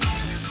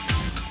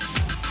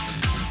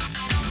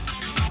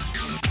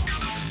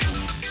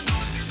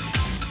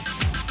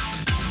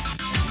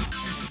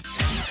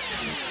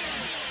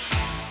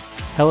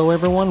Hello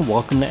everyone,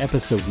 welcome to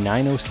episode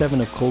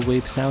 907 of Cold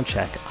Wave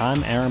Soundcheck.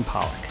 I'm Aaron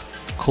Pollock.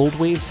 Cold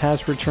Waves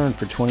has returned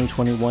for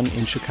 2021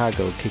 in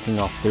Chicago, kicking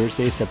off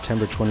Thursday,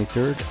 September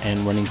 23rd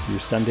and running through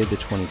Sunday the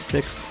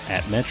 26th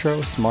at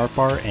Metro, Smart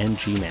Bar, and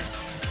G-Man.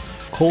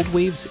 Cold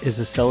Waves is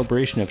a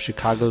celebration of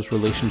Chicago's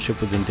relationship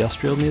with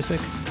industrial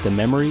music, the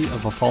memory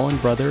of a fallen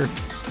brother,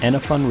 and a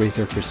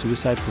fundraiser for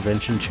suicide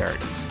prevention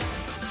charities.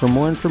 For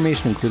more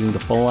information, including the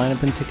full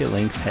lineup and ticket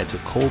links, head to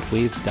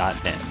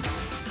coldwaves.net.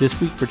 This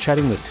week we're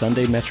chatting with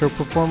Sunday Metro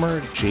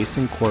performer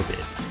Jason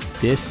Corbett.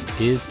 This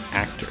is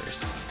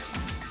Actors.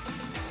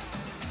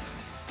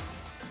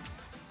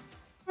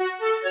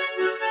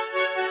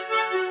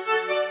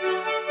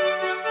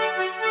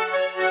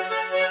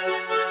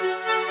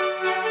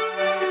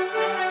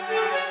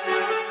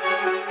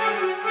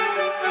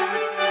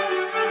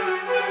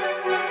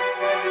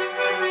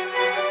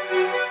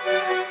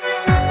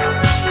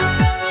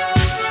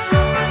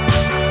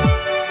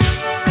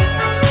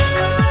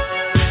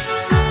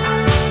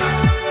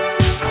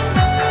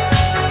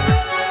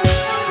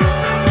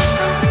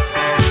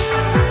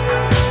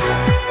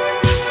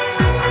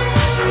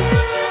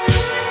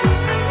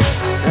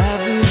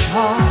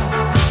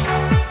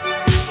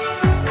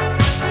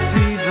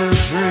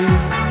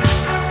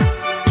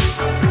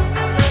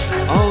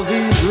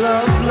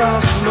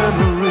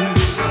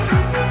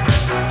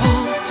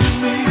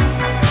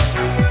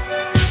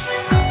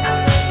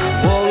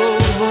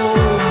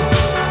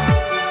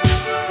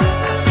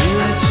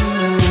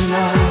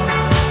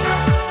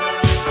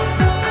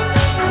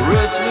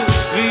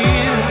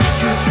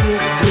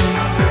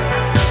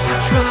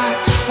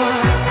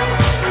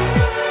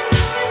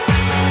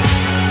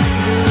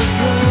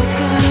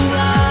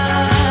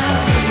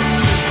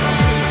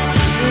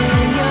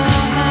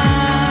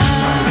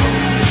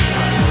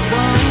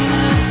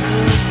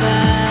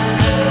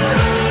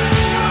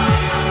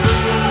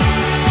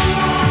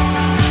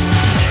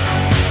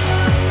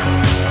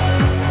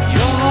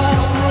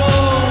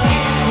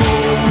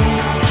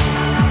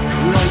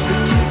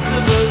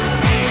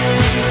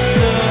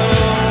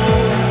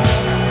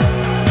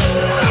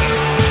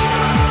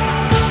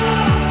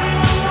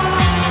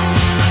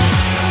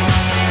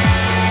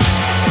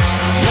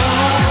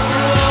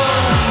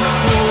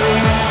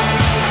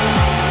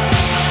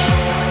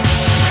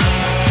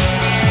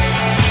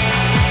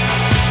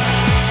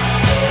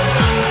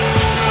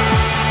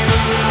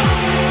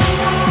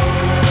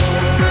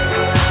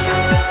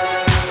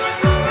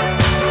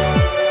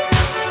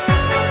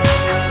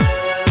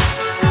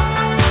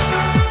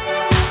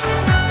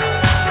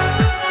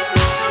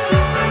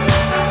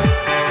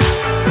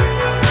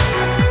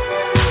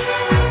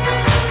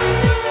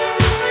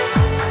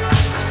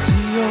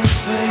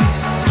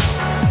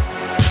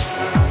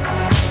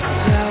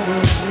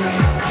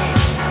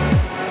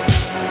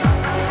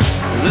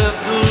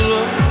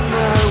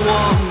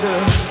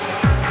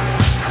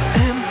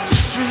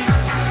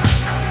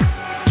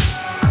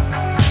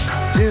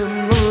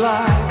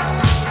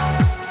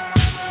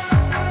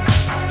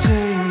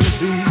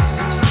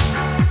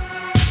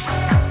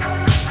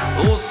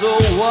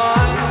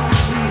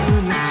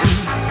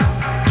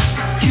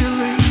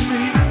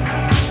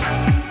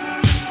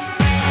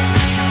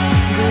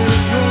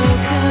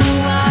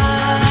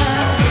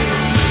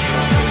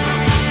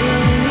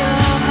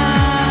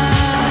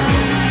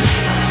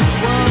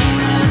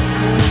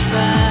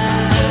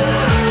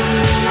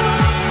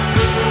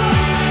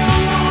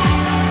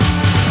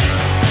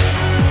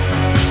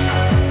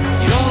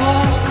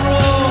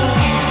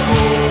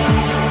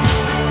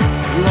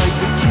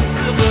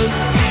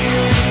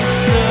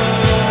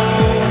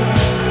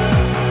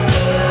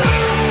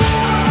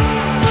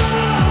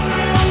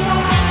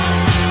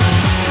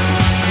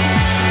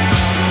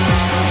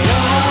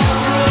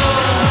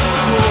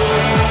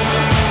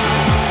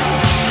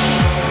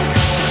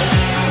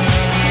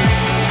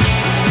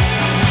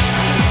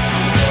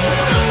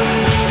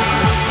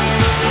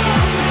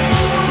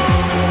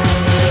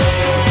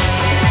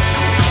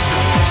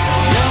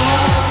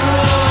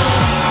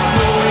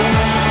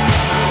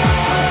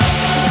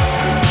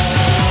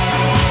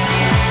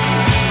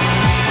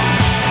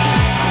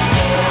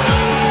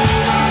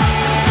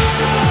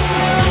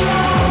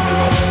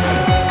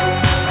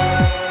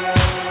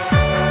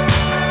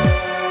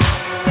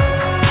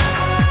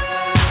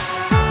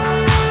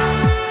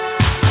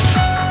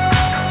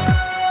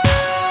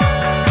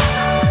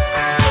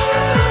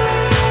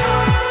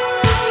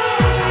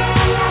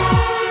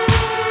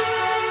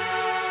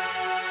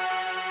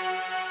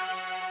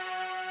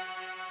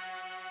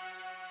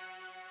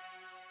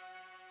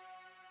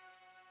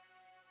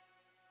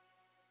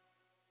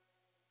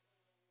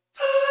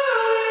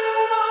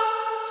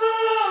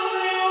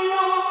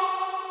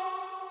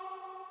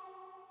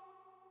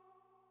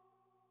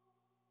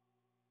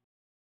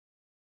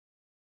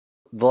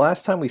 The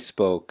last time we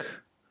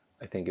spoke,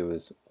 I think it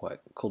was,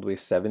 Cold Wave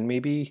 7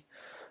 maybe?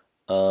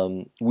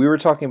 We were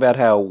talking about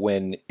how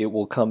when It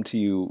Will Come to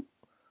You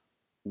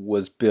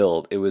was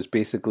built, it was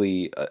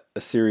basically a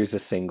series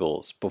of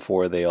singles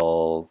before they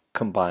all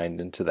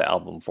combined into the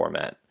album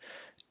format.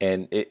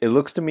 And it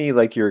looks to me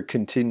like you're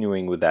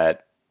continuing with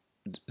that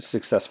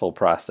successful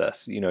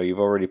process. You know, you've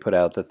already put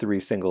out the 3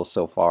 singles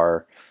so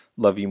far,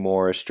 Love You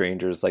More,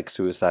 Strangers Like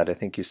Suicide. I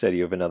think you said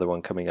you have another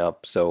one coming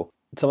up. So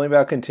tell me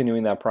about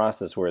continuing that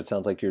process where it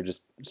sounds like you're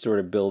just sort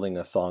of building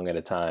a song at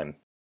a time.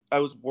 I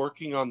was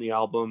working on the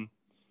album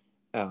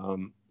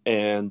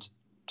and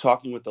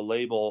talking with the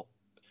label.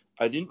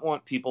 I didn't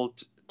want people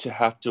to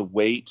have to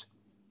wait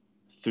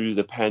through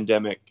the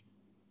pandemic.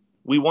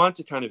 We wanted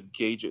to kind of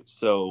gauge it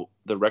so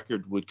the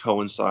record would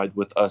coincide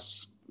with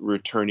us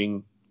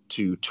returning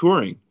to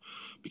touring,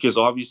 because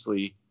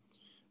obviously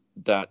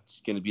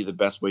that's going to be the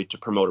best way to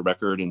promote a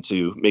record and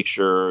to make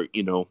sure,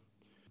 you know,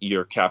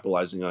 you're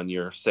capitalizing on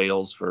your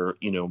sales for,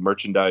 you know,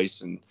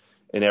 merchandise and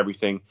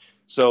everything.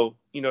 So,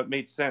 you know, it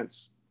made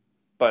sense,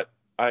 but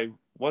I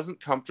wasn't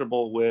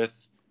comfortable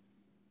with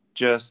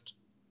just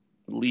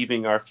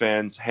leaving our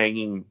fans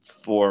hanging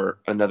for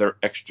another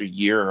extra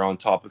year on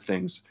top of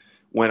things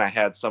when I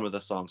had some of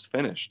the songs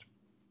finished.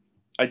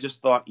 I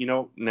just thought, you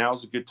know,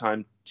 now's a good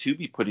time to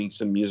be putting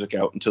some music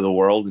out into the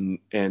world,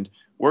 and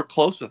we're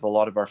close with a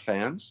lot of our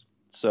fans.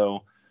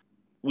 So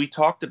we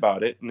talked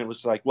about it, and it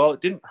was like, well,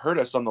 it didn't hurt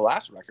us on the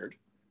last record,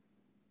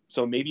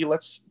 so maybe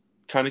let's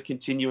kind of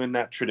continue in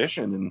that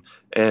tradition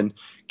and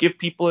give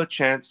people a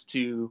chance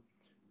to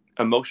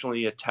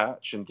emotionally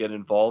attach and get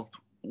involved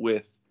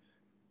with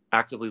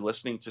actively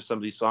listening to some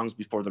of these songs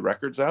before the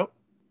record's out.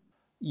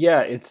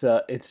 Yeah, it's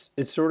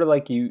sort of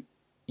like you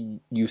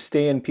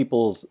stay in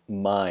people's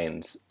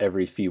minds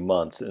every few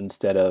months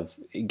instead of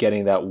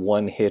getting that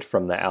one hit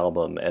from the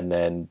album and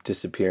then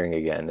disappearing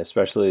again,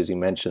 especially as you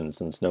mentioned,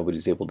 since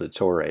nobody's able to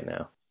tour right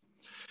now.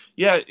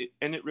 Yeah,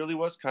 and it really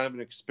was kind of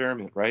an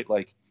experiment, right?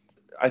 Like,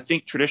 I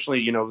think traditionally,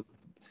 you know,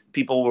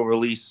 people will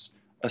release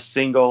a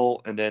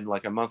single and then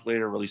like a month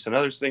later release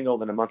another single,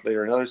 then a month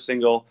later another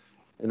single,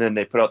 and then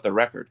they put out the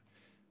record.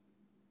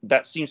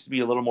 That seems to be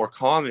a little more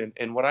common.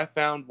 And what I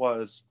found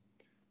was,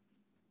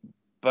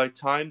 by the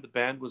time the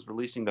band was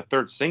releasing the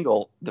third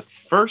single, the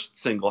first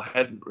single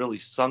hadn't really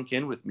sunk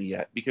in with me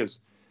yet, because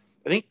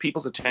I think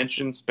people's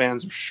attention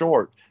spans are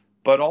short,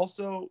 but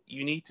also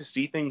you need to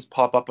see things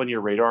pop up on your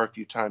radar a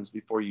few times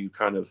before you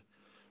kind of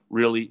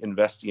really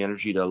invest the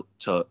energy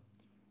to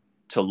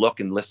look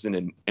and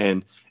listen.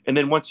 And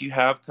then once you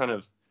have kind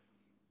of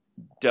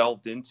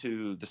delved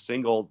into the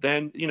single,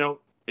 then, you know,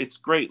 it's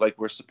great. Like,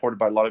 we're supported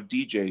by a lot of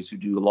DJs who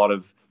do a lot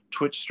of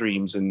Twitch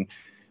streams, and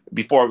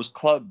before it was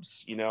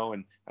clubs, you know,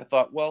 and I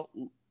thought, well,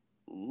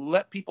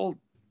 let people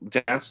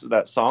dance to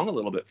that song a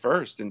little bit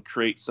first and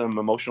create some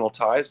emotional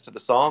ties to the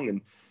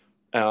song.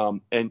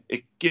 And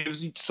it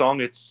gives each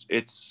song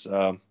its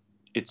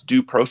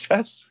due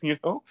process, you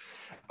know.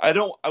 I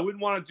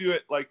wouldn't want to do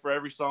it like for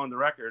every song on the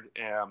record.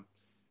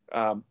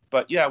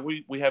 But yeah,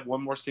 we have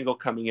one more single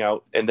coming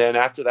out, and then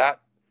after that,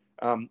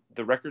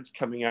 the record's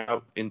coming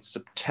out in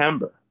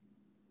September,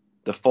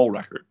 the full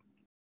record.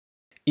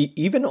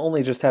 Even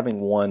only just having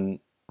one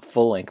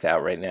full length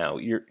out right now,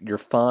 your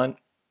font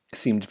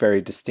seemed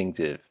very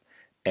distinctive.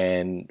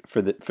 And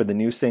for the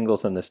new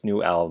singles on this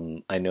new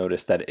album, I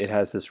noticed that it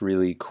has this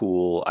really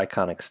cool,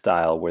 iconic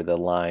style where the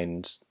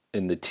lines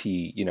in the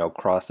T, you know,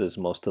 crosses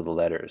most of the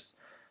letters.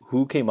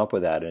 Who came up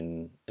with that?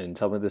 And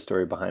tell me the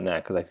story behind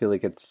that, because I feel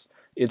like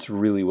it's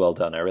really well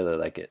done. I really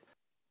like it.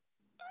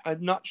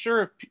 I'm not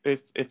sure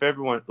if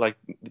everyone, like,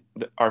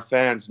 our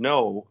fans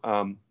know,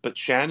 but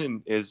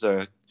Shannon is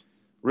a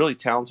really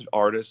talented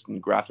artist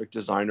and graphic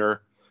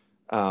designer.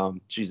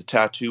 She's a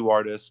tattoo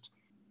artist.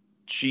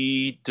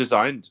 She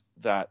designed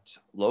that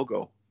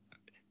logo,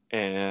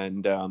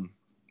 and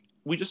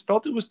we just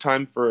felt it was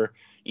time for,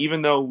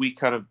 even though we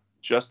kind of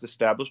just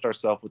established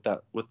ourselves with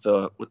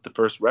the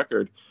first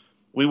record,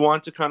 we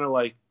want to kind of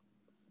like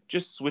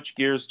just switch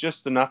gears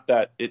just enough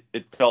that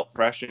it felt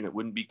fresh and it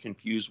wouldn't be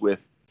confused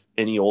with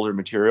any older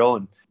material.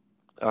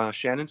 And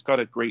Shannon's got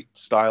a great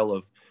style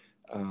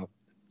of,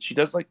 she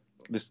does like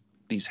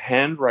these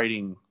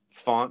handwriting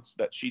fonts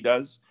that she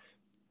does,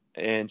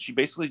 and she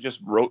basically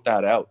just wrote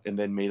that out and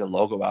then made a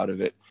logo out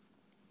of it.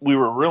 We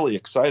were really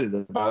excited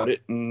about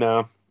it, and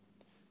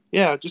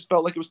yeah, it just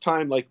felt like it was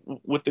time. Like,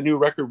 with the new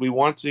record, we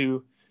want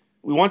to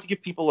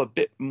give people a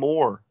bit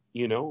more,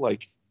 you know.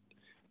 Like,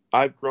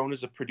 I've grown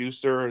as a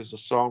producer, as a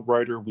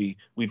songwriter.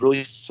 We've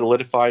really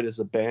solidified as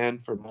a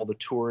band from all the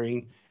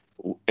touring,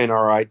 and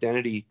our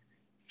identity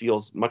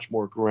feels much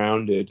more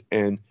grounded.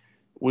 And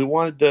we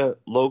wanted the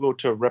logo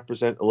to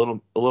represent a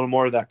little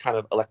more of that kind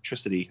of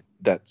electricity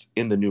that's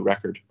in the new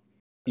record.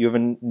 You have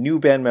a new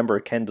band member,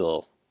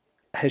 Kendall.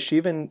 Has she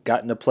even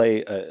gotten to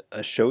play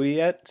a show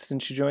yet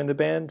since she joined the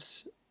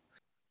band?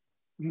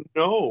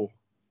 No.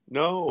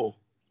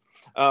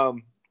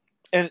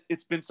 And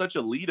it's been such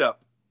a lead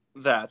up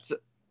that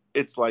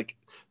it's like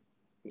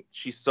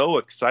she's so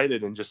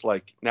excited, and just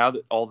like now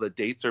that all the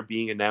dates are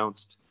being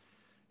announced,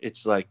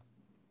 it's like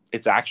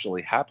it's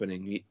actually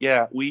happening.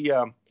 Yeah,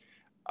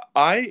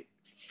 I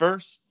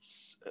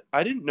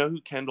didn't know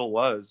who Kendall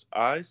was.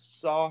 I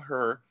saw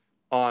her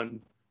on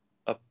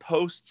a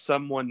post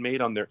someone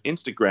made on their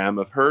Instagram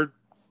of her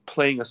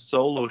playing a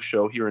solo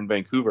show here in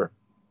Vancouver.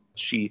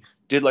 She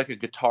did like a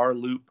guitar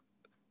loop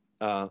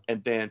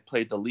and then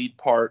played the lead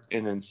part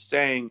and then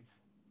sang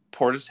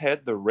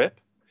Portishead, The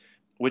Rip,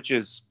 which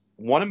is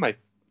one of my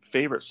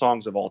favorite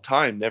songs of all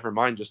time, never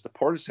mind just the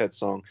Portishead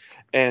song.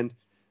 And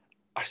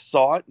I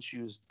saw it, and she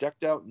was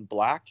decked out in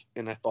black,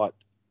 and I thought,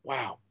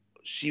 wow,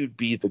 she would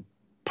be the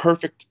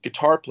perfect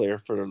guitar player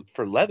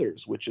for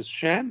Leathers, which is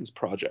Shannon's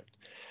project.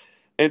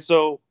 And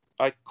so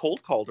I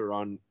cold called her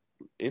on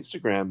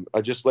Instagram.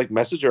 I just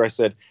messaged her. I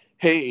said,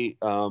 hey,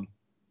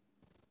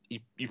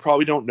 you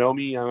probably don't know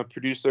me. I'm a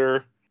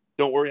producer.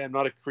 Don't worry, I'm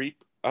not a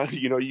creep.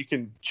 You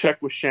can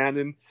check with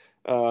Shannon.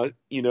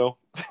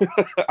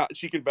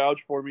 She can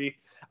vouch for me.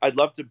 I'd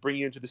love to bring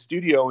you into the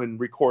studio and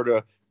record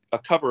a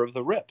cover of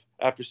The Rip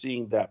after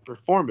seeing that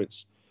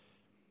performance.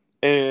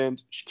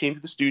 And she came to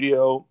the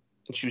studio,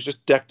 and she was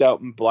just decked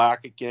out in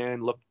black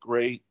again, looked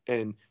great,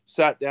 and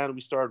sat down, and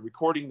we started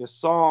recording this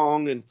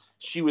song, and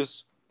she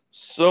was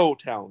so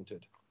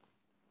talented.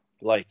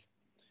 I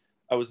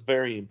was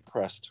very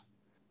impressed.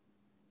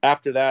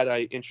 After that,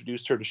 I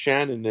introduced her to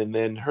Shannon, and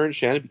then her and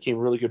Shannon became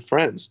really good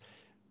friends.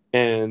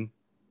 And,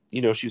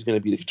 she was going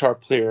to be the guitar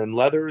player in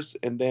Leathers.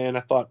 And then I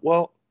thought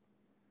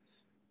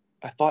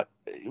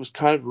it was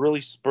kind of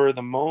really spur of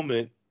the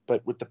moment,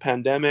 but with the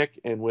pandemic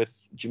and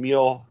with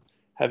Jamil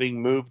having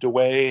moved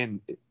away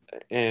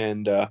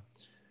and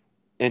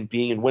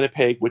being in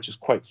Winnipeg, which is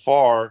quite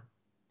far,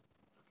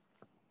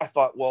 I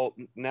thought, well,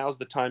 now's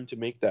the time to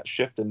make that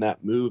shift and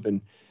that move.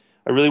 And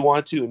I really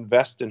wanted to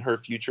invest in her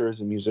future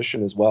as a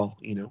musician as well,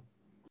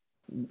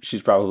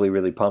 She's probably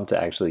really pumped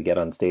to actually get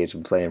on stage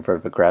and play in front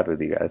of a crowd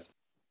with you guys.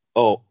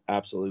 Oh,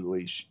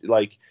 absolutely.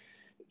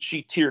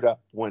 She teared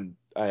up when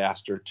I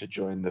asked her to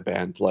join the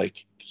band.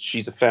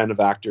 She's a fan of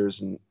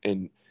actors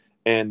and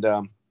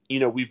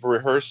we've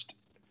rehearsed,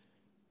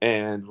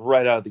 and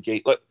right out of the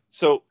gate.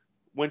 So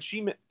when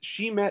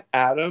she met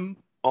Adam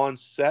on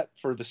set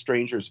for the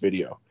Strangers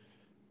video,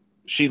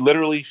 she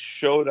literally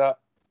showed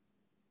up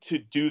to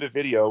do the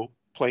video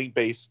playing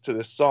bass to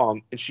this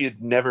song, and she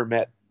had never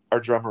met our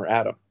drummer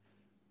Adam.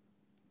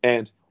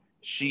 And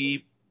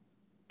she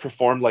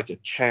performed like a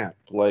champ.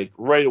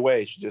 Right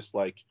away, she just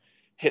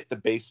hit the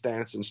bass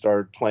stance and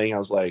started playing. I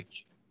was like,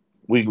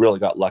 we really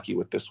got lucky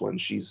with this one.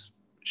 She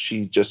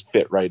just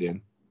fit right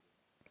in.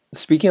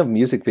 Speaking of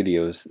music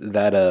videos,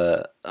 that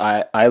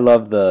I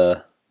love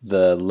the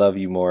Love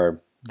You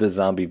More, the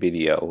zombie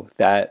video.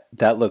 That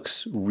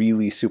looks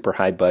really super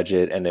high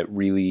budget, and it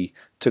really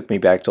took me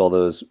back to all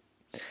those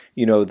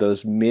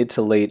those mid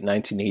to late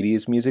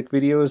 1980s music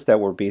videos that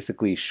were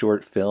basically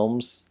short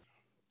films.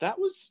 That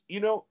was,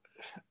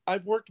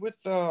 I've worked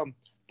with the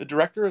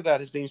director of that.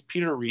 His name's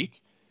Peter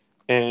Reek,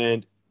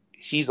 and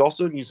he's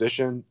also a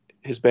musician.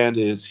 His band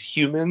is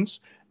Humans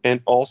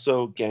and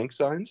also Gang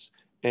Signs,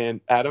 and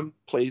Adam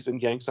plays in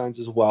Gang Signs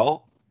as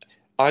well.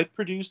 I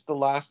produced the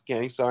last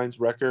Gang Signs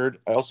record.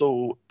 I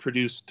also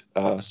produced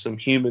some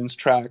Humans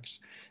tracks,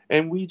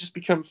 and we just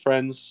become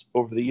friends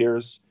over the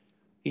years.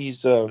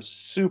 He's a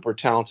super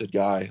talented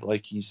guy.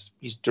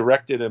 He's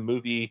directed a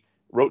movie,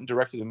 wrote and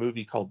directed a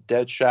movie called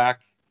Dead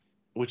Shack,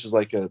 which is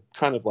a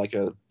kind of like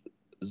a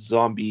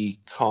zombie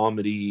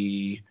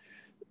comedy.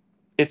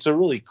 It's a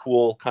really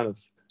cool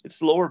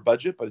it's lower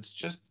budget, but it's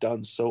just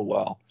done so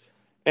well.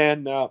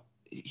 And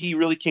he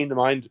really came to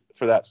mind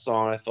for that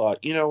song. I thought,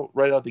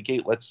 right out of the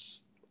gate,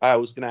 I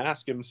was going to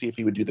ask him, see if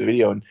he would do the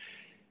video. And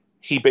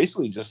he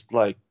basically just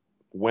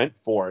went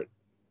for it.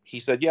 He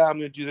said, yeah, I'm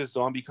going to do this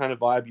zombie kind of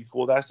vibe. You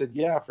cool with that? I said,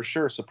 yeah, for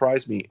sure.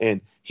 Surprise me. And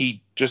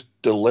he just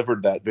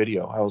delivered that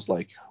video. I was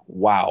like,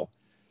 wow,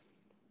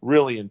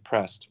 really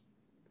impressed.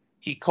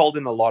 He called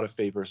in a lot of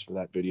favors for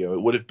that video.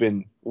 It would have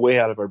been way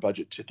out of our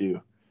budget to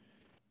do.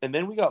 And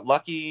then we got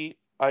lucky.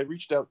 I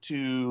reached out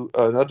to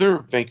another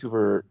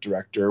Vancouver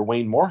director,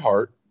 Wayne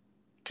Morehart,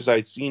 because I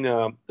had seen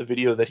a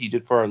video that he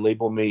did for our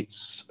label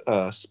mates,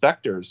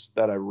 Spectres,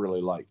 that I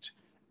really liked.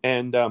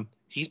 And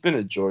he's been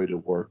a joy to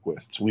work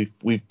with. So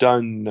we've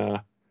done,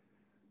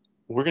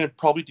 we're going to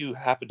probably do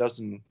half a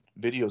dozen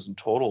videos in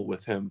total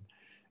with him.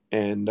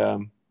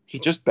 And he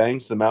just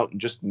bangs them out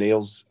and just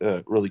nails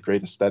really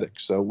great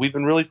aesthetics. So we've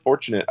been really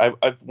fortunate.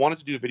 I've wanted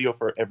to do a video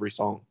for every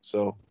song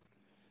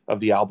of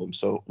the album.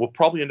 So we'll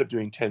probably end up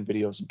doing 10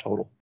 videos in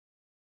total.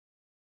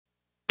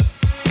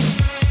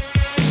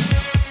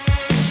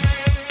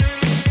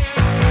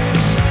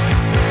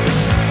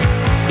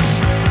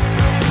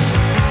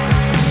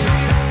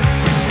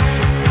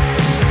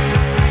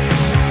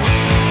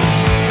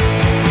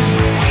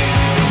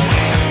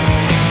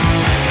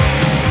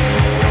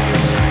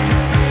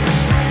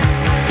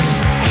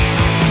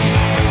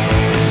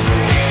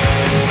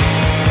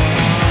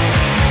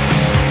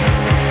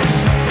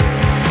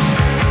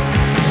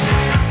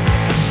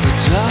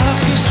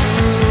 Darkest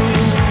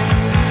room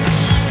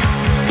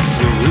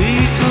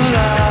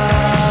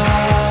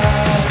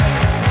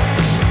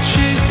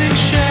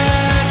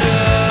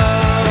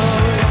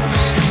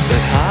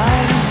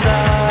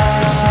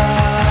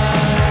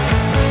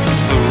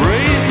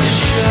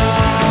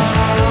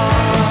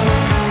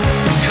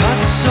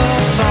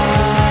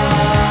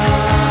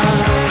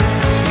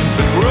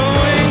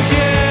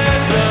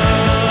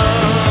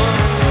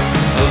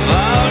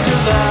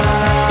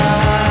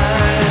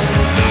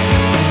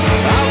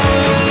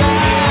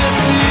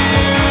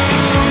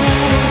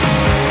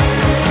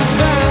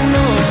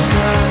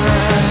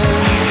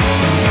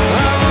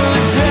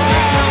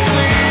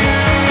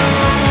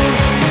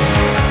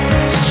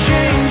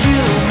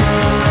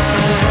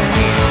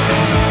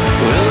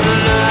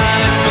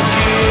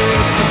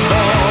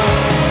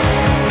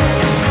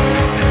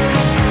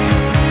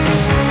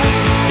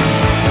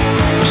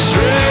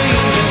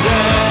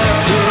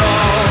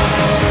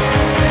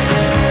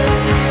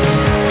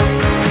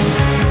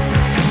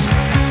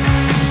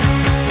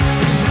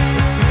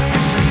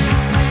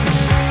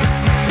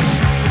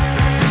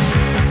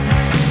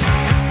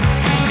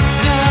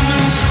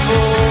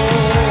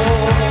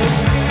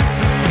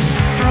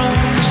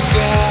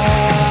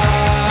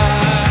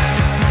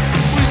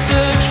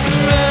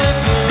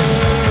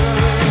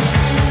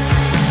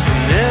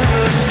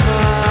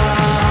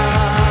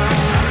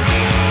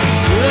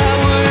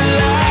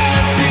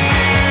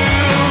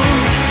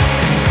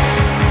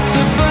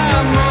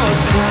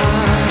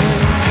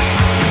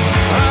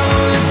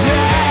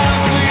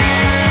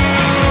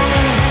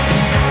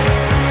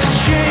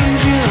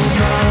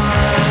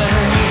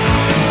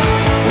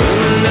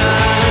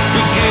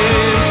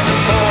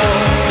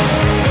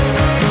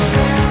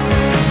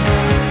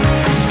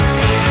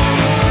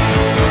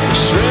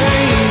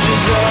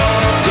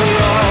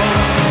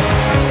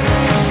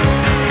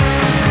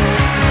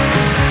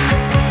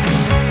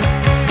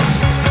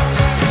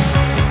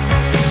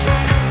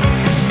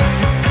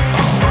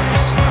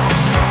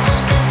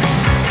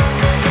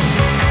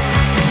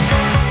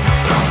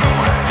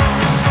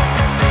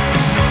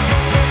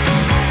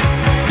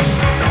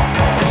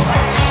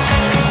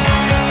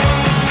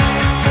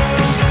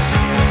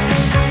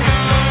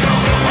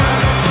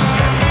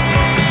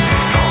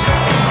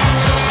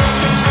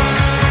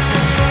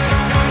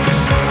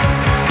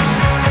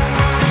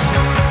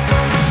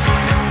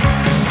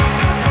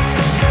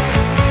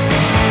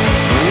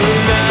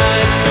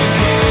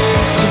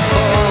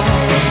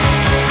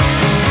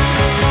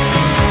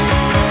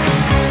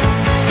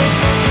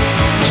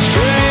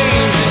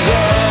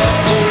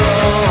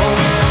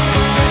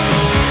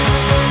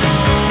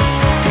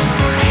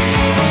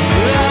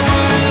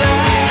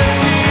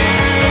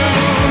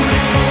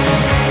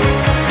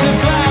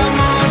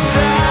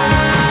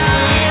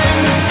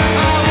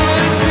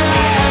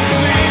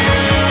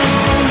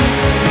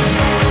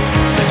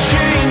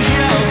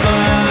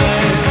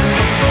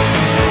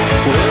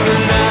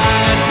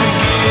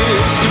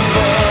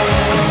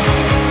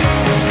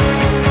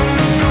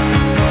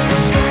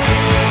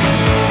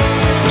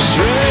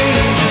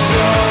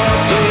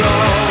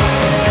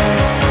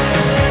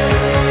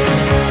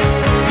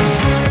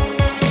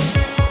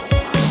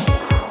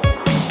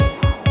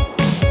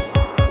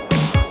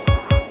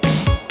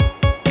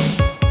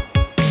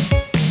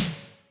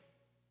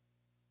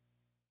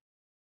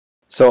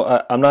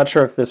So I'm not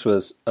sure if this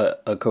was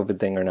a COVID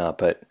thing or not,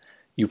 but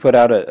you put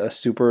out a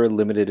super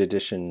limited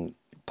edition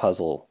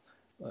puzzle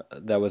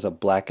that was a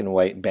black and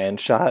white band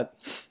shot.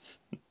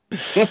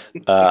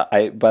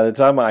 I by the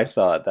time I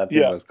saw it, that thing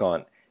Yeah. was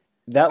gone.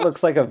 That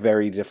looks like a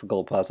very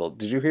difficult puzzle.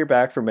 Did you hear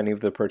back from any of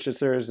the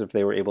purchasers if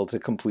they were able to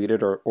complete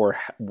it, or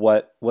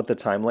what the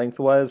time length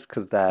was?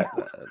 Because that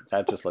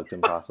just looked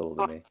impossible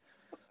to me.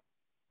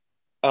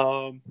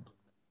 Um,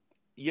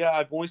 yeah,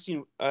 I've only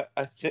seen.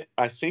 I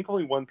think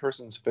only one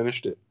person's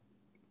finished it,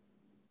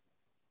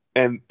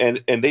 and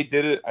they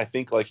did it. I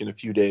think like in a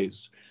few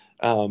days.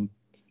 Um,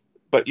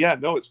 but yeah,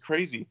 no, it's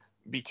crazy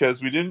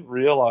because we didn't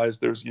realize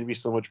there was going to be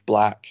so much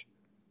black.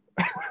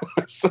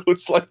 So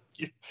it's like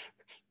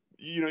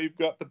you know you've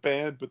got the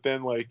band, but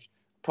then like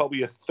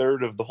probably a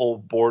third of the whole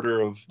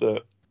border of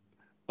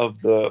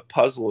the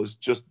puzzle is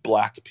just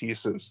black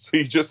pieces. So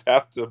you just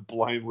have to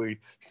blindly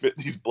fit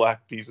these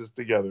black pieces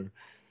together.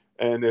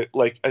 And it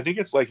like I think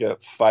it's like a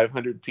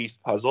 500 piece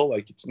puzzle.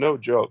 Like it's no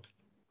joke.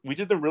 We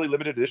did the really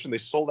limited edition. They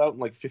sold out in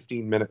like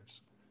 15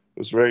 minutes. It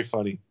was very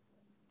funny.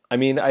 I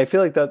mean, I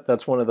feel like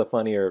that's one of the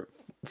funnier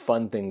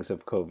fun things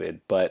of COVID.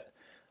 But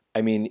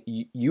I mean,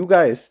 you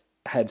guys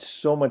had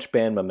so much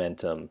band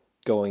momentum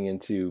going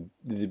into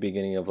the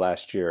beginning of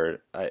last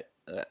year.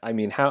 I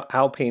mean,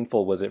 how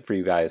painful was it for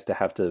you guys to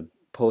have to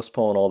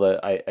postpone all the?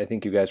 I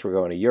think you guys were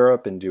going to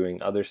Europe and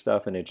doing other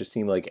stuff, and it just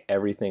seemed like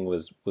everything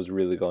was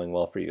really going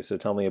well for you. So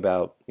tell me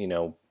about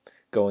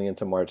going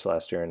into March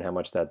last year and how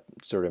much that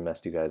sort of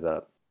messed you guys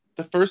up.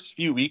 The first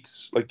few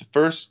weeks, like the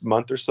first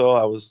month or so,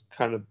 I was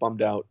kind of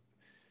bummed out.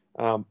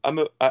 I'm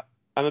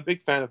a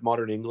big fan of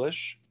modern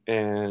English,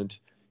 and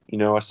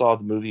I saw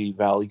the movie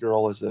Valley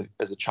Girl as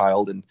a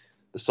child, and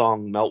the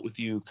song "Melt with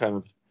You" kind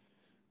of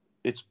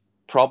it's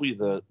probably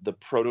the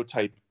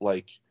prototype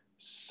like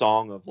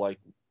song of like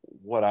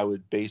what I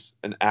would base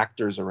an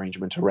actor's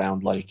arrangement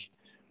around. Like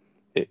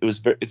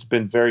it's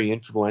been very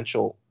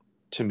influential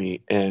to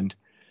me, and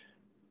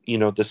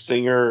the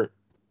singer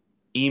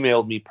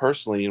emailed me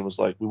personally and was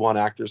like, "We want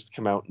actors to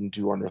come out and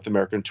do our North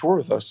American tour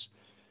with us."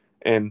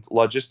 And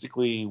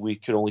logistically, we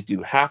could only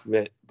do half of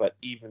it, but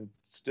even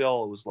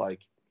still, it was like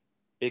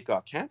it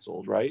got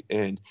canceled, right?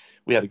 And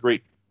we had a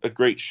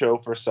great show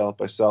for South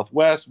by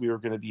Southwest. We were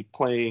going to be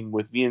playing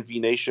with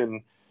VNV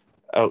Nation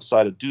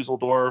outside of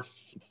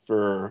Dusseldorf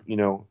for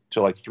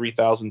to like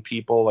 3,000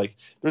 people. Like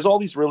there's all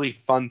these really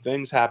fun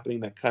things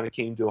happening that kind of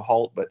came to a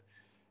halt. But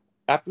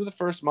after the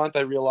first month,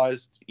 I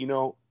realized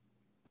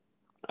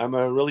I'm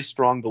a really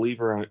strong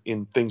believer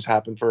in things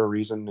happen for a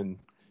reason, and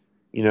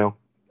you know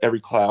every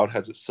cloud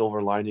has its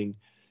silver lining,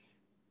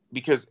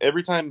 because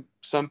every time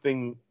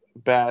something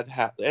bad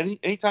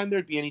anytime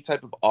there'd be any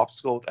type of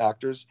obstacle with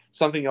actors,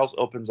 something else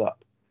opens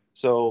up.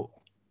 So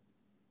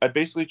I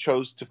basically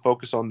chose to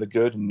focus on the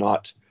good and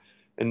not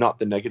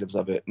the negatives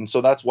of it. And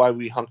so that's why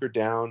we hunkered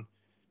down,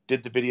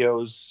 did the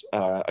videos.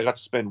 I got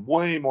to spend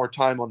way more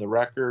time on the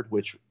record,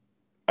 which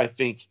I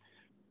think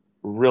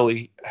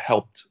really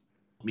helped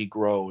me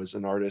grow as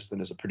an artist and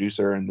as a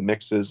producer, and the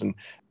mixes. And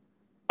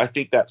I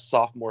think that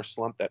sophomore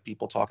slump that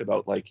people talk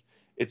about, like,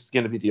 it's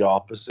going to be the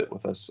opposite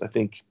with us. I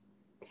think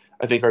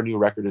our new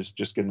record is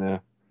just going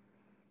to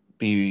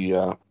be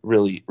a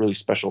really, really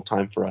special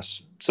time for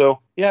us. So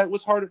yeah, it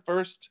was hard at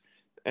first,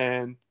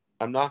 and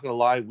I'm not going to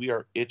lie, we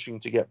are itching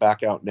to get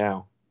back out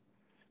now.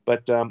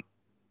 But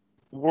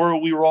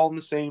we were all in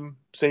the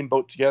same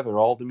boat together,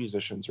 all the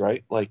musicians,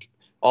 right? Like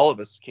all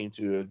of us came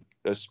to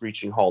a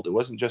screeching halt. It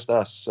wasn't just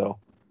us.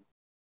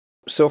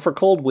 So for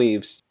Cold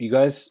Waves, you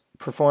guys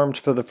performed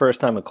for the first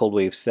time at Cold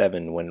Wave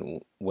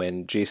 7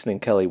 when Jason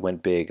and Kelly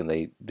went big, and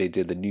they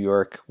did the New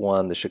York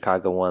one, the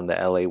Chicago one, the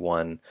LA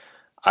one.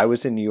 I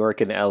was in New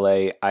York and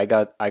LA. I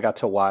got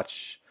to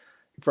watch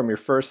from your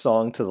first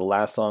song to the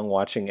last song,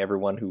 watching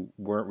everyone who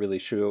weren't really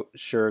sure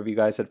of you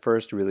guys at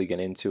first really get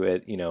into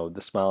it.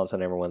 The smiles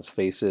on everyone's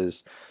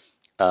faces.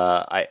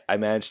 I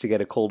managed to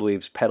get a Cold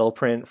Waves pedal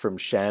print from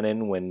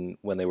Shannon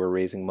when they were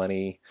raising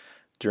money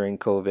during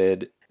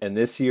COVID. And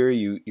this year,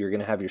 you're going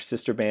to have your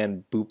sister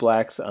band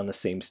Bootblacks on the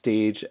same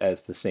stage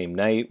as the same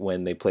night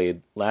when they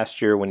played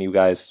last year when you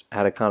guys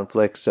had a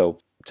conflict. So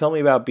tell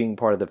me about being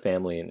part of the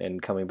family and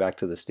coming back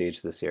to the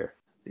stage this year.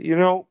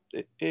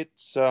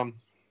 It's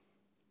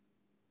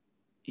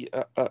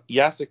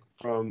Jacek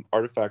from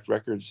Artifact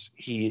Records.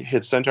 He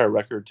had sent our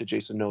record to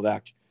Jason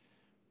Novak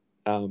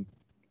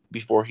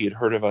before he had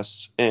heard of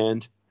us,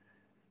 and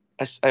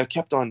I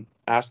kept on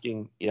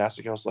asking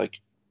Jacek. I was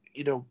like,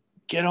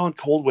 get on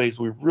Cold Waves.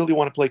 We really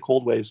want to play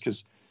Cold Waves,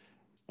 because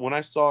when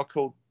I saw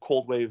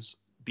Cold Waves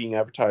being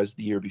advertised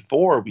the year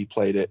before we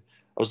played it,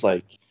 I was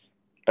like,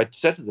 I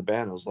said to the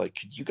band, I was like,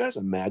 could you guys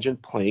imagine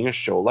playing a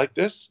show like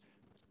this?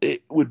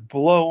 It would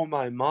blow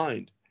my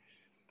mind.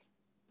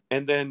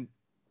 And then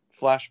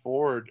flash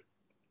forward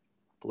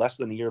less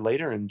than a year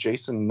later, and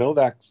Jason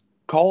Novak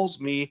calls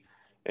me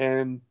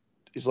and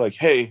he's like,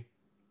 hey,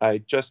 I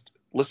just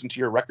listened to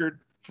your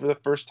record for the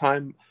first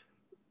time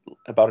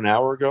about an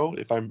hour ago.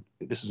 If I'm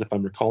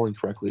recalling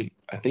correctly,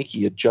 I think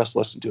he had just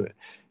listened to it.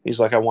 He's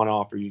like, I want to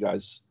offer you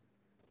guys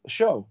a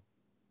show.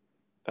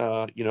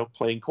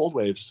 playing Cold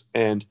Waves.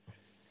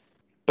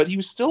 But he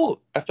was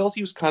still, I felt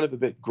he was kind of a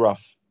bit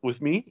gruff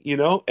with me,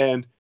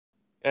 and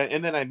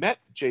then I met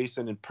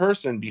Jason in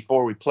person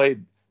before we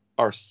played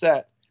our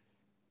set.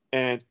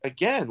 And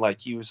again,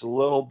 like he was a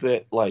little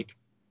bit like,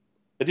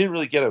 I didn't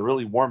really get a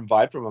really warm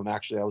vibe from him.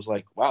 Actually, I was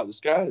like, wow, this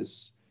guy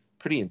is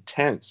pretty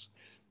intense.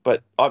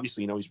 But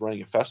obviously, he's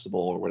running a festival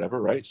or whatever,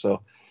 right?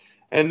 So,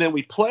 and then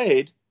we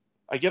played.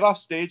 I get off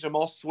stage, I'm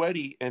all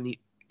sweaty, and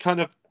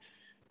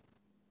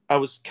I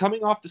was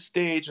coming off the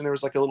stage, and there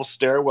was like a little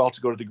stairwell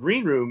to go to the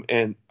green room,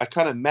 and I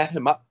kind of met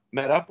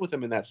up with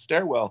him in that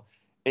stairwell,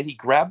 and he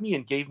grabbed me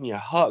and gave me a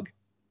hug,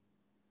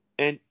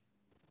 and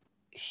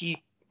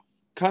he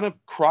kind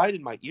of cried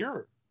in my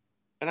ear,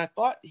 and I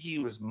thought he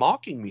was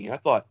mocking me. I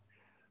thought,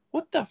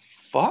 what the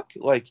fuck?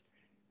 Like,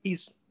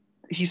 he's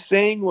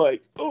saying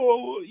like,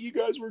 oh, you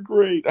guys were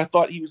great. I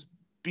thought he was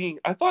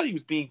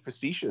being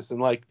facetious,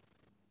 and like,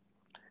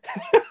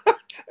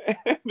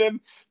 and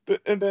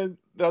then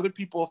the other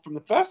people from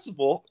the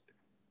festival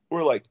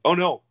were like, oh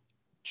no,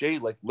 Jay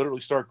like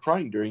literally started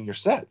crying during your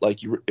set.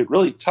 Like it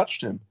really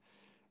touched him.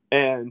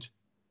 And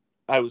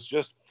I was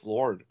just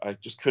floored. I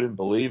just couldn't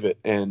believe it.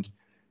 And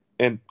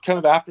kind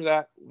of after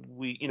that,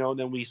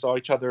 then we saw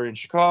each other in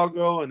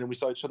Chicago, and then we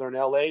saw each other in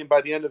LA. And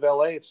by the end of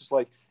LA, it's just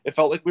like, it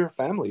felt like we were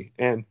family.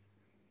 And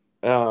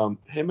him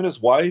and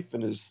his wife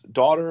and his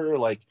daughter,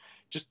 like,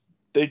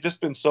 they've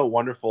just been so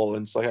wonderful.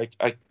 And it's like,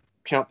 I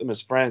count them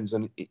as friends.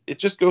 And it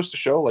just goes to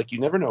show, like, you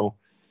never know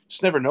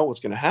what's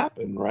going to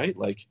happen. Right.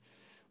 Like,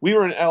 we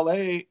were in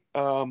LA,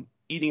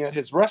 eating at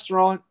his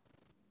restaurant,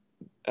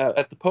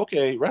 at the Poke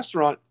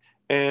restaurant.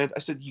 And I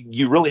said,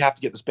 you really have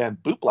to get this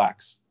band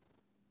Bootblacks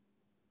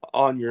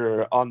on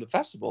the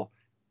festival.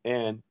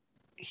 And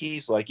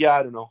he's like, yeah,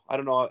 I don't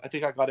know. I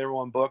think I got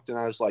everyone booked. And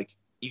I was like,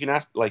 you can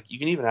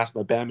even ask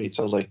my bandmates.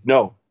 I was like,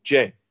 no,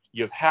 Jay,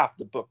 you have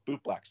to book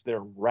Bootblacks. They're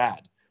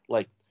rad.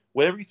 Like,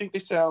 whatever you think they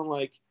sound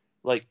like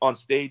on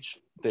stage,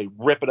 they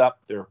rip it up.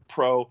 They're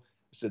pro. I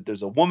said,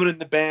 there's a woman in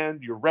the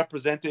band you're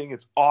representing.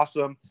 It's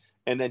awesome.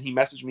 And then he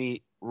messaged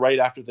me right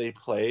after they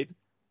played,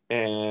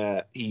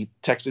 and he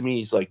texted me.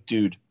 He's like,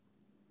 dude,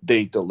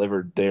 they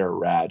delivered. They're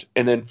rad.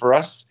 And then for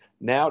us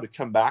now to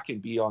come back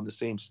and be on the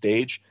same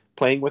stage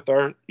playing with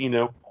our,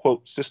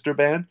 quote, sister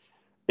band,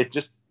 it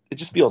just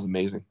feels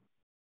amazing.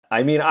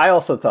 I mean, I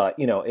also thought,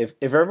 if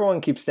everyone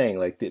keeps saying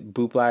like the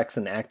Bootblacks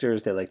and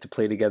Actors, they like to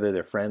play together,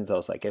 they're friends. I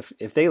was like,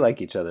 if they like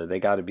each other,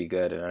 they got to be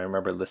good. And I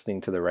remember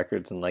listening to the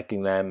records and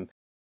liking them.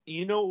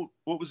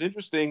 What was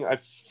interesting? I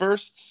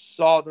first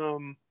saw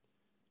them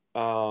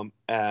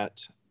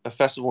at a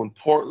festival in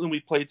Portland.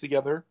 We played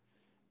together,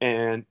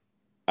 and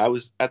I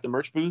was at the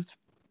merch booth,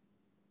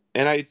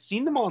 and I had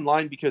seen them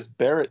online because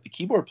Barrett, the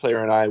keyboard player,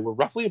 and I were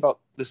roughly about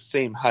the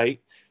same height,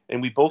 and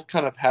we both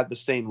kind of had the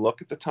same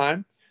look at the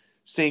time.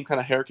 Same kind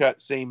of haircut,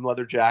 same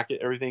leather jacket,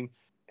 everything.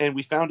 And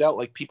we found out,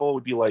 like, people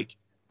would be like,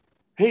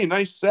 hey,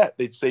 nice set.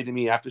 They'd say to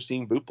me after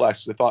seeing Bootblacks,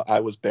 because they thought I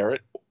was Barrett,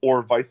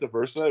 or vice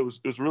versa. It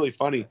was really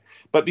funny.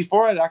 But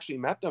before I'd actually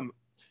met them,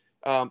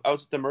 I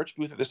was at the merch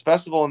booth at this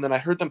festival, and then I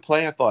heard them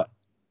play. I thought,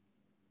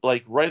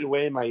 like, right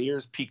away, my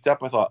ears peaked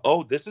up. I thought,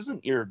 oh, this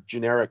isn't your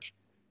generic,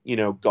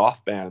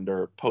 goth band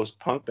or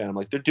post-punk band. I'm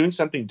like, they're doing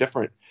something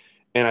different.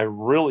 And I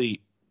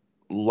really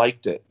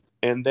liked it.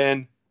 And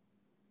then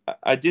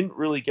I didn't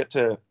really get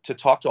to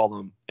talk to all of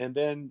them. And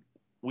then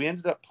we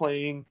ended up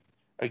playing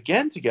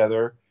again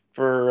together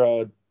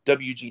for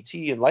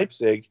WGT in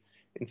Leipzig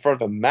in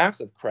front of a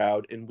massive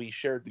crowd, and we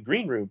shared the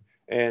green room.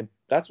 And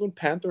that's when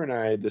Panther and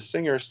I, the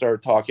singer,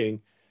 started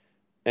talking,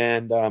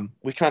 and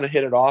we kind of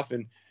hit it off.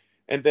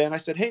 And then I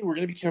said, hey, we're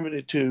going to be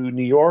coming to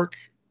New York.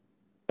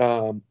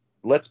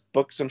 Let's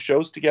book some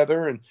shows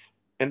together. And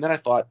then I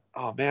thought,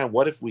 oh man,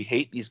 what if we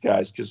hate these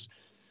guys? Because,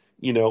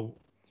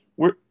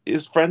 we're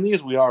as friendly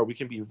as we are, we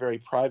can be very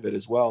private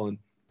as well. And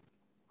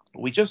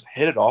we just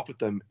hit it off with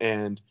them,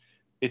 and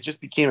it just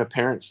became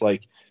apparent. It's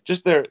like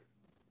just their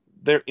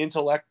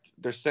intellect,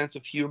 their sense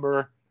of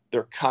humor,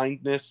 their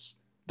kindness,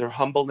 their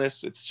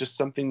humbleness. It's just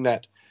something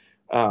that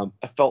I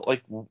felt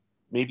like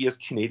maybe as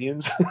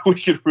Canadians we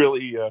could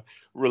really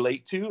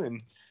relate to.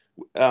 And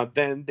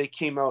then they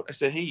came out. I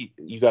said, hey,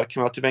 you got to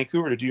come out to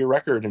Vancouver to do your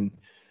record. And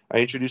I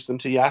introduced them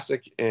to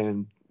Jacek,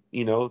 and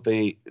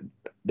they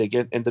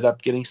ended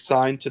up getting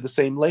signed to the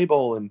same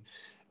label,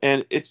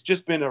 and it's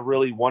just been a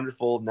really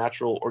wonderful,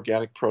 natural,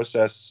 organic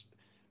process.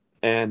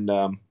 And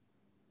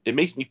it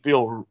makes me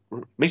feel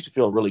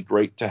really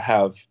great to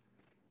have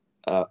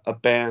a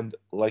band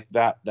like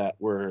that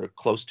we're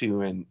close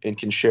to and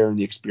can share in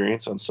the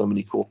experience on so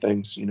many cool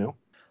things.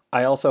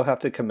 I also have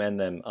to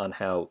commend them on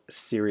how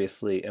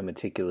seriously and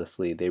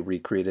meticulously they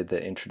recreated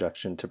the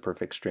introduction to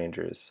Perfect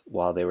Strangers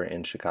while they were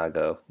in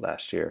Chicago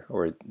last year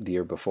or the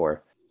year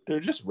before. They're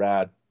just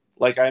rad.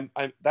 Like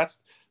that's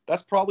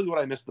probably what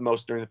I missed the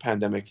most during the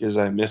pandemic is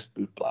I missed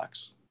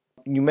Bootblacks.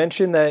 You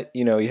mentioned that,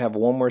 you have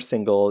one more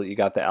single, you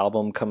got the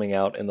album coming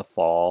out in the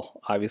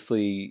fall.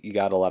 Obviously, you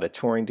got a lot of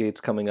touring dates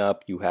coming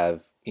up. You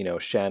have,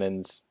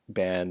 Shannon's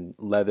band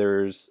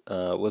Leathers.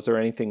 Was there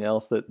anything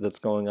else that's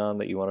going on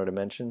that you wanted to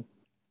mention?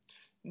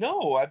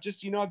 No, I've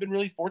just, I've been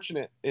really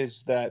fortunate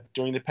is that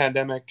during the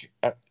pandemic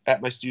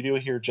at my studio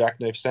here,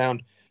 Jackknife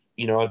Sound,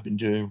 I've been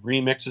doing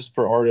remixes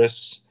for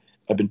artists.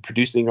 I've been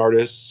producing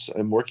artists.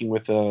 I'm working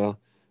with a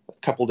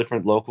couple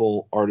different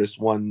local artists,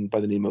 one by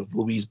the name of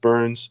Louise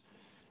Burns,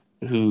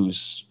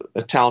 who's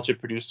a talented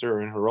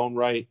producer in her own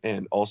right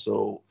and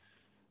also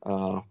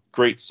a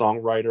great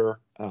songwriter,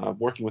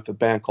 working with a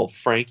band called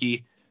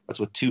Frankie. That's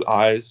with 2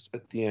 I's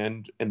at the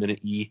end and then an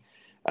E.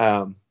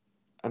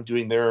 I'm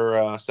doing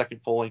their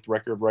second full-length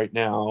record right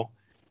now.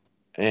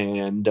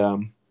 And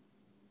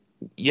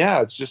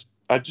I've just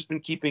been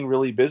keeping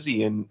really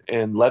busy, and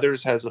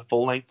Leathers has a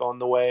full-length on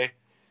the way.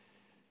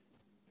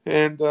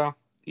 And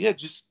it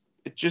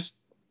just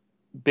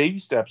baby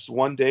steps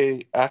one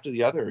day after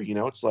the other.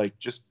 It's like,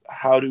 just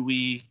how do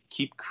we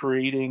keep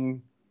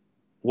creating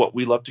what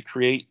we love to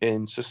create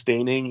and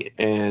sustaining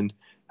and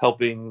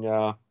helping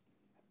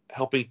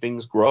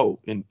things grow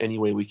in any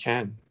way we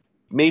can.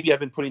 Maybe I've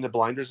been putting the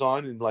blinders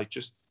on and like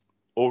just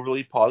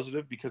overly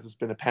positive because it's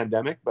been a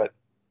pandemic, but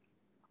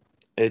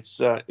it's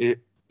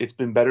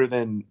been better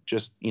than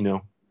just,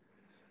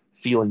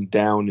 feeling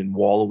down and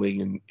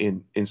wallowing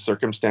in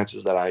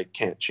circumstances that I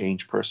can't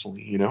change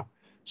personally,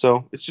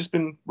 So it's just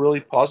been really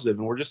positive,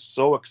 and we're just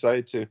so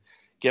excited to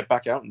get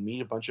back out and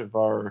meet a bunch of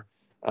our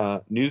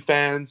new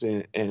fans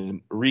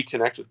and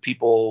reconnect with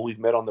people we've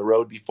met on the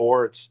road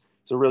before. It's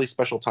a really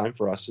special time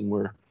for us, and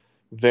we're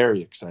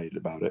very excited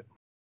about it.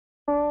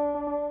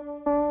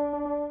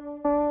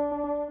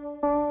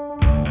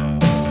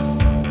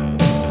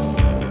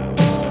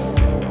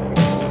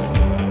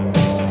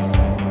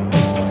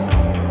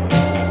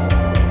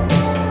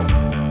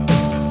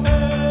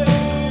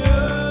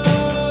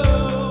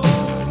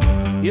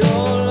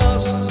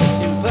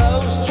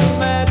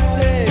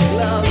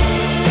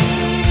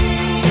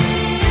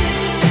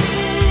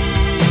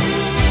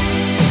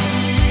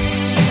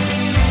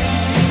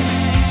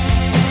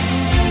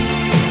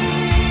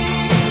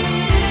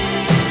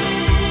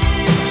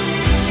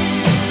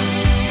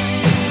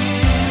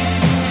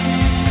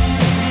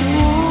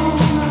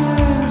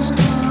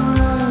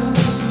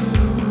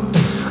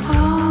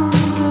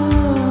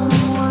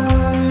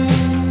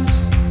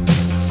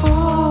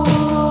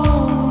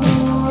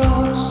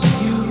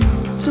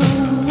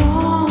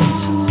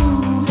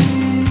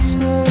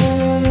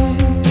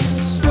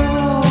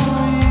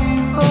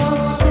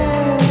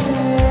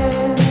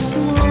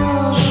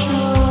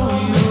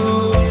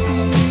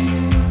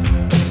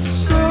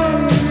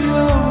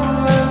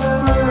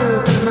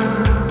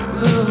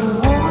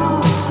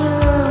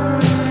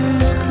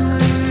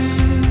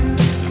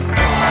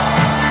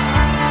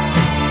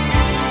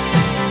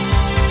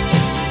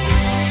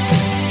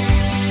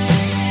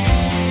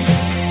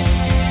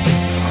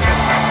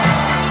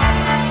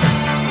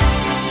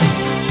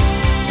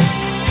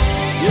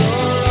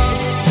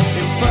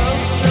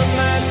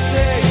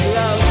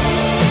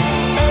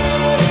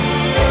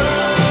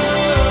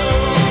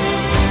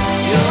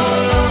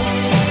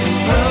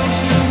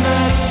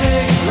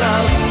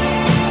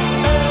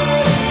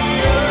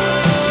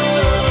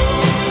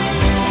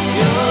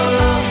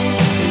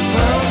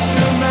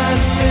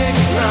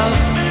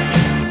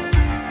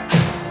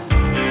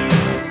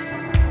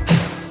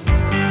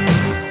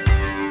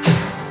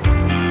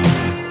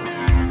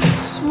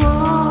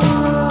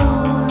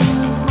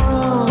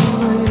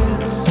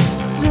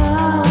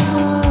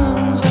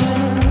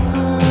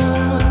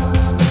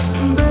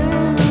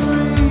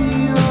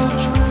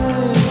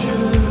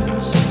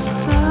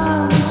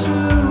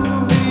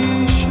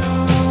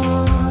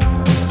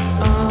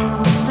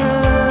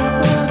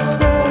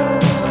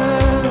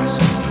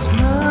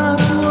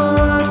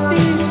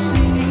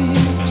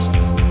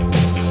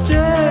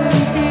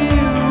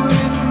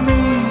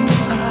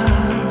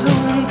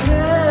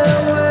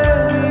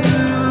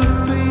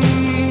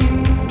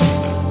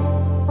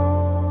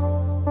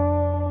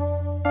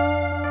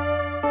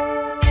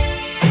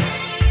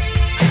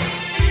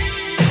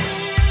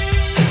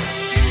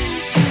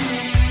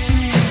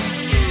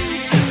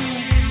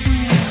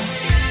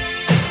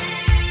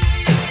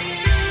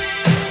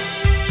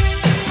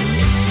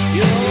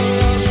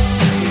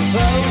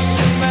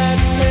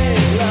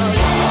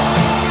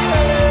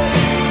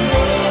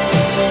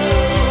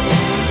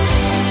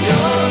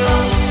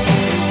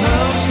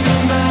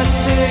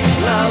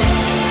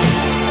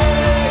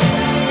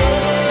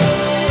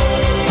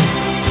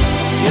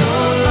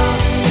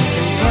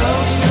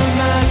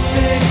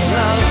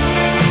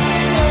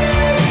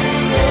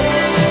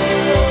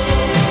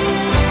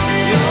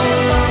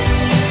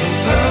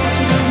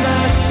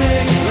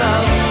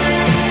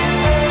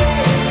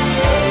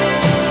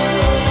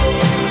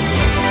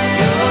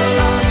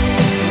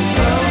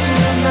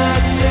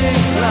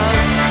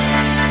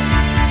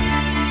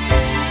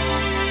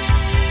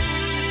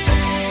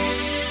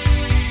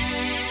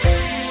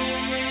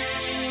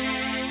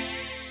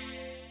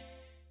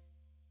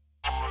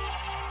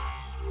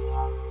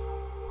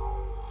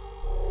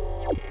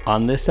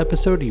 On this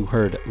episode, you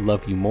heard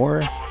Love You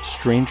More,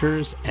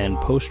 Strangers, and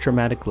Post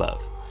Traumatic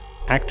Love.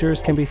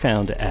 Actors can be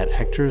found at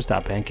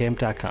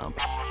actors.bandcamp.com.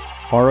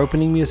 Our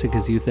opening music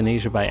is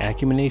Euthanasia by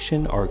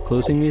Acumination. Our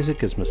closing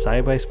music is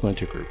Messiah by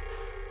Splinter Group.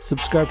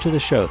 Subscribe to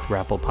the show through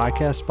Apple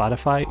Podcasts,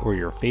 Spotify, or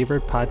your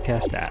favorite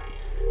podcast app.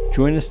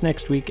 Join us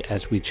next week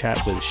as we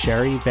chat with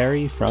Sherry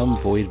Very from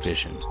Void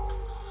Vision.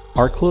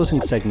 Our closing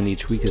segment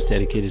each week is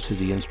dedicated to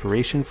the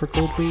inspiration for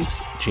Cold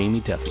Waves, Jamie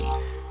Duffy.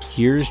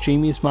 Here's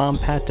Jamie's mom,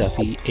 Pat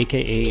Duffy,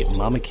 aka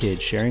Mama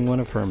Kid, sharing one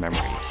of her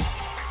memories.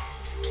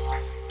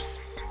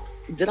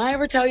 Did I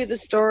ever tell you the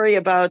story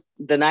about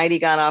the night he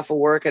got off of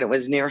work and it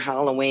was near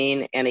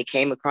Halloween and he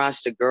came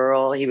across a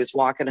girl? He was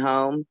walking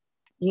home.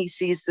 He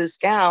sees this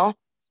gal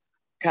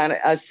kind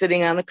of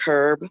sitting on the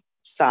curb,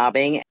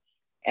 sobbing.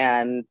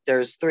 And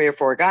there's 3 or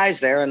 4 guys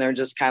there and they're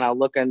just kind of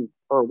looking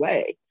her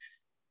way.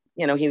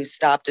 You know, he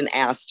stopped and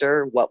asked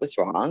her what was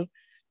wrong.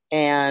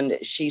 And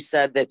she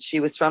said that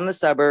she was from the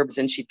suburbs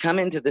and she'd come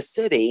into the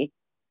city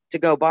to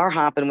go bar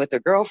hopping with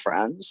her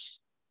girlfriends.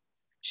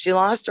 She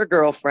lost her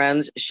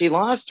girlfriends. She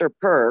lost her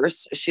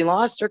purse. She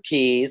lost her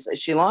keys.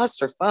 She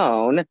lost her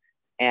phone.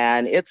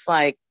 And it's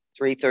like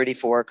 3:30,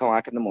 4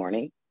 o'clock in the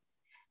morning.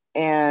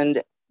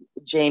 And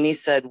Jamie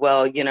said,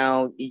 well, you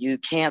know, you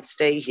can't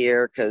stay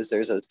here because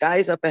there's those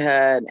guys up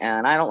ahead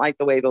and I don't like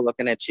the way they're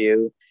looking at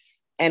you.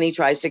 And he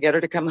tries to get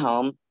her to come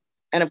home.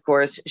 And of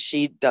course,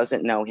 she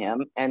doesn't know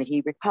him. And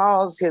he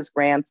recalls his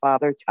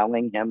grandfather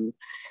telling him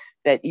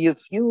that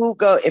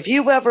if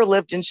you've ever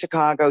lived in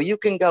Chicago, you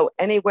can go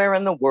anywhere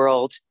in the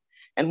world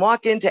and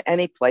walk into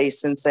any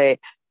place and say,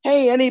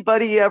 hey,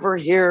 anybody here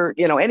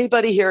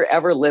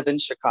ever live in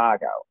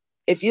Chicago?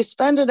 If you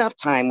spend enough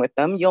time with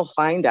them, you'll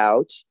find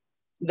out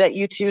that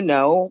you two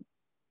know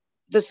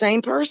the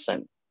same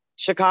person.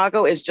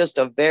 Chicago is just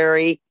a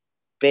very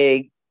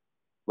big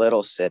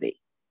little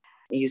city.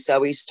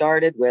 So he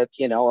started with,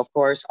 of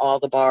course, all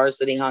the bars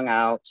that he hung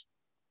out,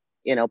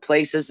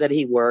 places that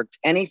he worked,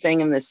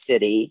 anything in the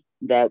city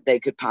that they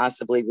could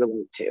possibly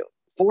relate to.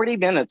 40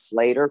 minutes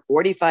later,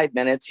 45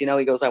 minutes, he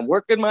goes, I'm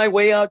working my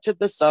way out to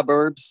the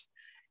suburbs.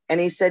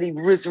 And he said he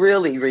was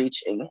really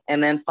reaching.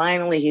 And then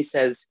finally he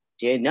says,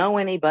 do you know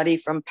anybody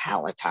from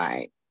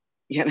Palatine?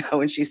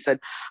 And she said,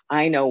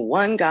 I know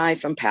one guy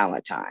from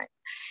Palatine.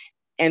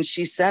 And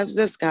she says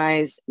this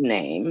guy's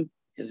name.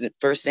 His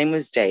first name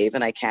was Dave,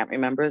 and I can't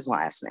remember his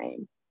last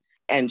name.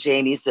 And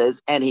Jamie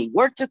says, and he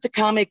worked at the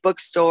comic book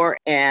store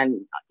and,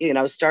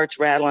 starts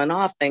rattling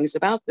off things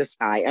about this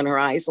guy. And her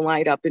eyes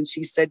light up and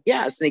she said,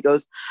 yes. And he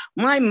goes,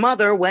 my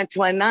mother went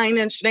to a Nine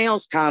Inch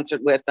Nails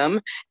concert with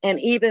him and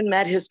even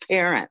met his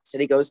parents.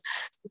 And he goes,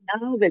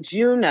 now that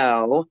you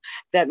know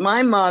that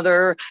my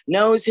mother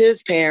knows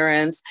his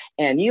parents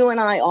and you and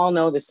I all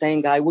know the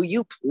same guy, will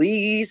you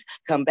please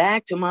come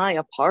back to my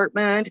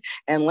apartment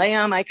and lay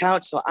on my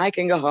couch so I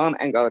can go home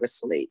and go to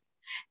sleep?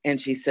 And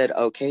she said,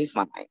 okay,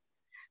 fine.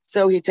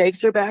 So he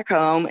takes her back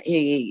home.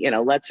 He,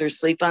 lets her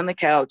sleep on the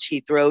couch. He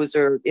throws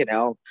her,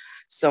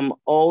 some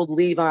old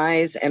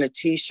Levi's and a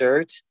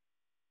t-shirt.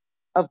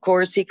 Of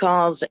course, he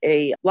calls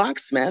a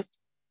locksmith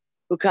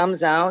who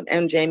comes out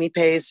and Jamie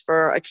pays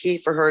for a key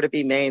for her to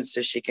be made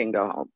so she can go home.